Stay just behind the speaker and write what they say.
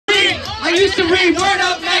I used to read Word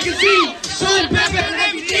Up magazine, Salt and Pepper and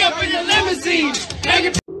everything up in the limousine.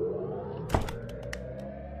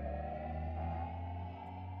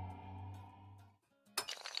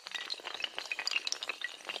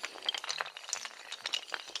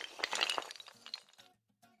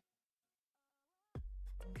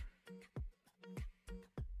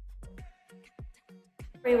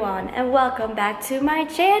 Everyone, and welcome back to my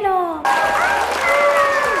channel.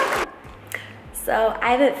 So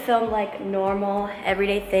I haven't filmed like normal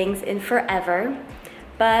everyday things in forever,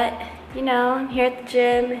 but you know, I'm here at the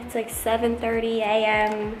gym. It's like 7:30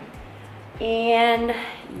 a.m. and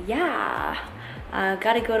yeah,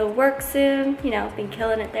 gotta go to work soon. You know, been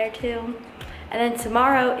killing it there too. And then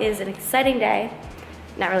tomorrow is an exciting day.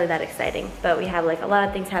 Not really that exciting, but we have like a lot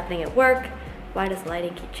of things happening at work. Why does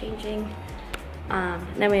lighting keep changing? And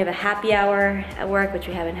then we have a happy hour at work, which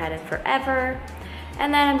we haven't had in forever.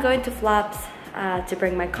 And then I'm going to Flops to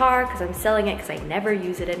bring my car because I'm selling it because I never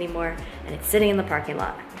use it anymore. And it's sitting in the parking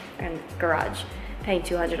lot and garage, paying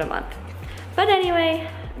 $200 a month. But anyway,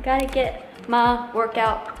 gotta get my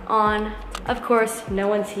workout on. Of course, no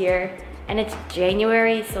one's here. And it's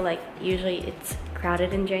January, so like usually it's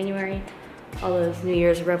crowded in January. All those New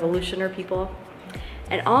Year's Revolutioner people.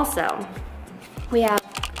 And also, we have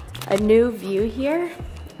a new view here.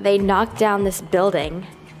 They knocked down this building.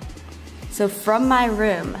 So from my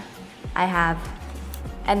room, I have,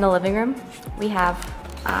 and the living room, we have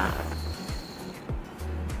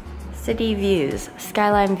city views,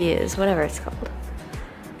 skyline views, whatever it's called.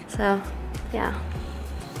 So, yeah.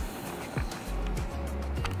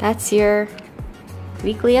 That's your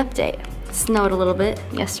weekly update. It snowed a little bit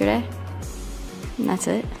yesterday, and that's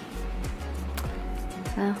it.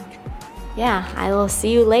 So, yeah, I will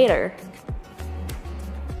see you later.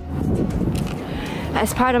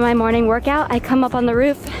 As part of my morning workout, I come up on the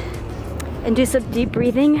roof and do some deep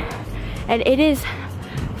breathing, and it is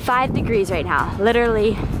 5 degrees right now.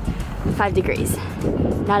 Literally 5 degrees.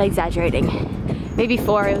 Not exaggerating. Maybe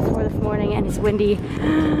 4, it was 4 this morning, and it's windy. Who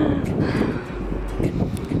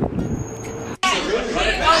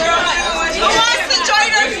wants to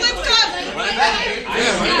join our flip cup?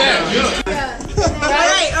 All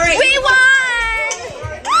right. We won!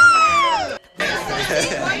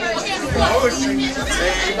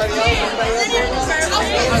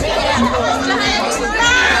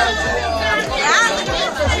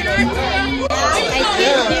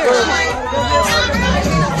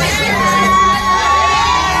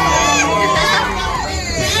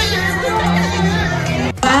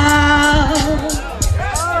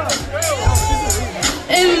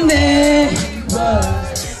 And there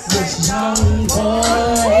was this young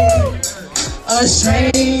boy, a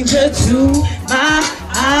stranger to my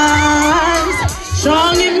eyes,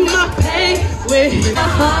 strong in my pain with my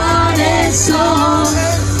heart and soul.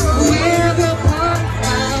 We're the part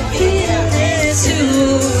I'm feeling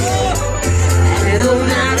too. And no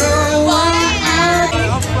matter what I do,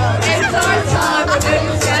 it's our time. We're going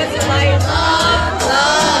to get to my love,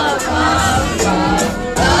 love, love,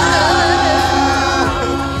 love, love.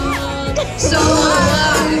 So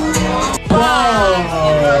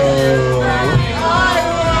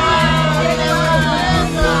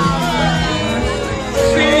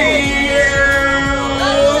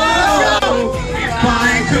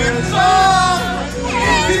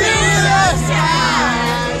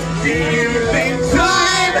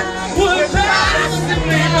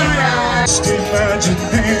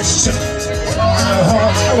imagination, my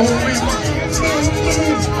heart only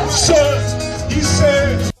son, he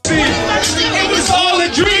said, it was all a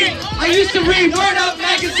dream. I used to read Word Up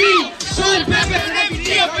magazine, Salt and Pepper and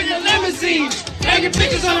everything up in the limousine, hanging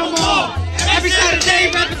pictures on the wall. Every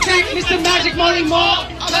Saturday, rapid tank, Mr. Magic Morning Mall.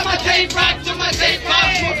 I let my tape rock to my tape pop,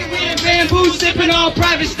 smoking weed and bamboo, sipping on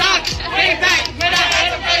private stock. Way back when I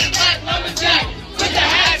had a red and black lumberjack with the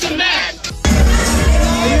hats and masks.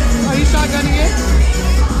 Are you shotgunning it?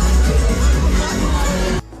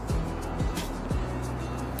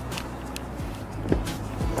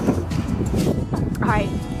 Alright,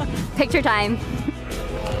 picture time.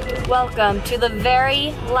 Welcome to the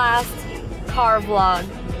very last car vlog.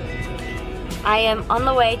 I am on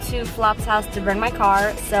the way to Flop's house to bring my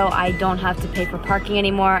car so I don't have to pay for parking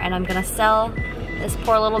anymore, and I'm gonna sell this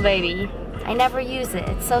poor little baby. I never use it.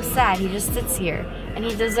 It's so sad. He just sits here and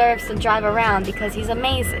he deserves to drive around because he's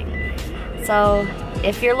amazing. So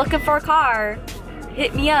if you're looking for a car,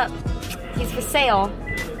 hit me up. He's for sale.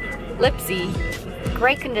 Lipsy,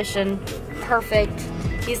 great condition, perfect.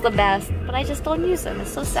 He's the best, but I just don't use him.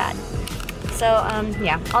 It's so sad. So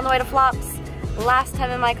yeah, on the way to Flops. Last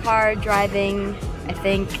time in my car driving, I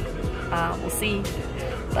think. We'll see.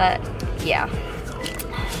 But yeah.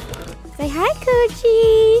 Say hi,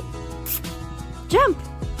 Coochie. Jump.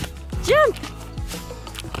 Jump.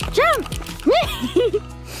 Jump.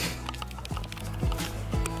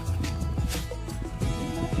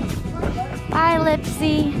 Bye,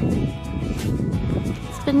 Lipsy.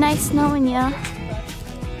 It's been nice knowing ya.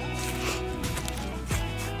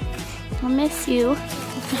 I miss you.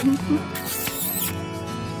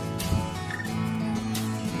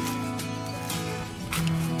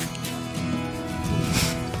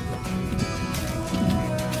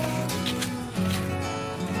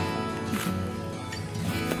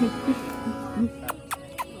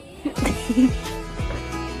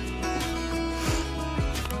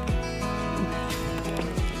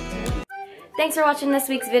 Thanks for watching this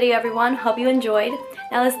week's video, everyone. Hope you enjoyed.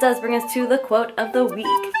 Now this does bring us to the quote of the week.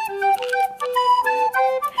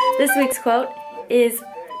 This week's quote is,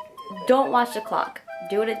 "Don't watch the clock.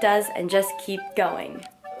 Do what it does and just keep going."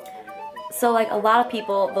 So like a lot of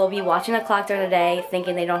people, they'll be watching the clock during the day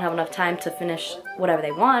thinking they don't have enough time to finish whatever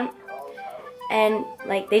they want, and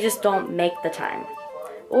like they just don't make the time.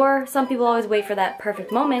 Or some people always wait for that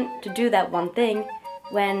perfect moment to do that one thing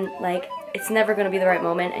when like it's never going to be the right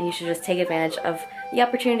moment, and you should just take advantage of the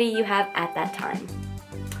opportunity you have at that time.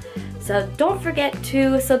 So don't forget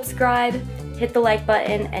to subscribe, hit the like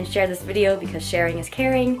button, and share this video because sharing is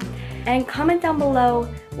caring. And comment down below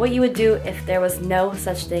what you would do if there was no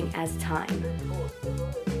such thing as time.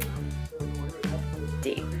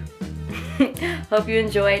 Deep. Hope you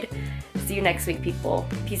enjoyed. See you next week, people.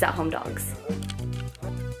 Peace out, home dogs.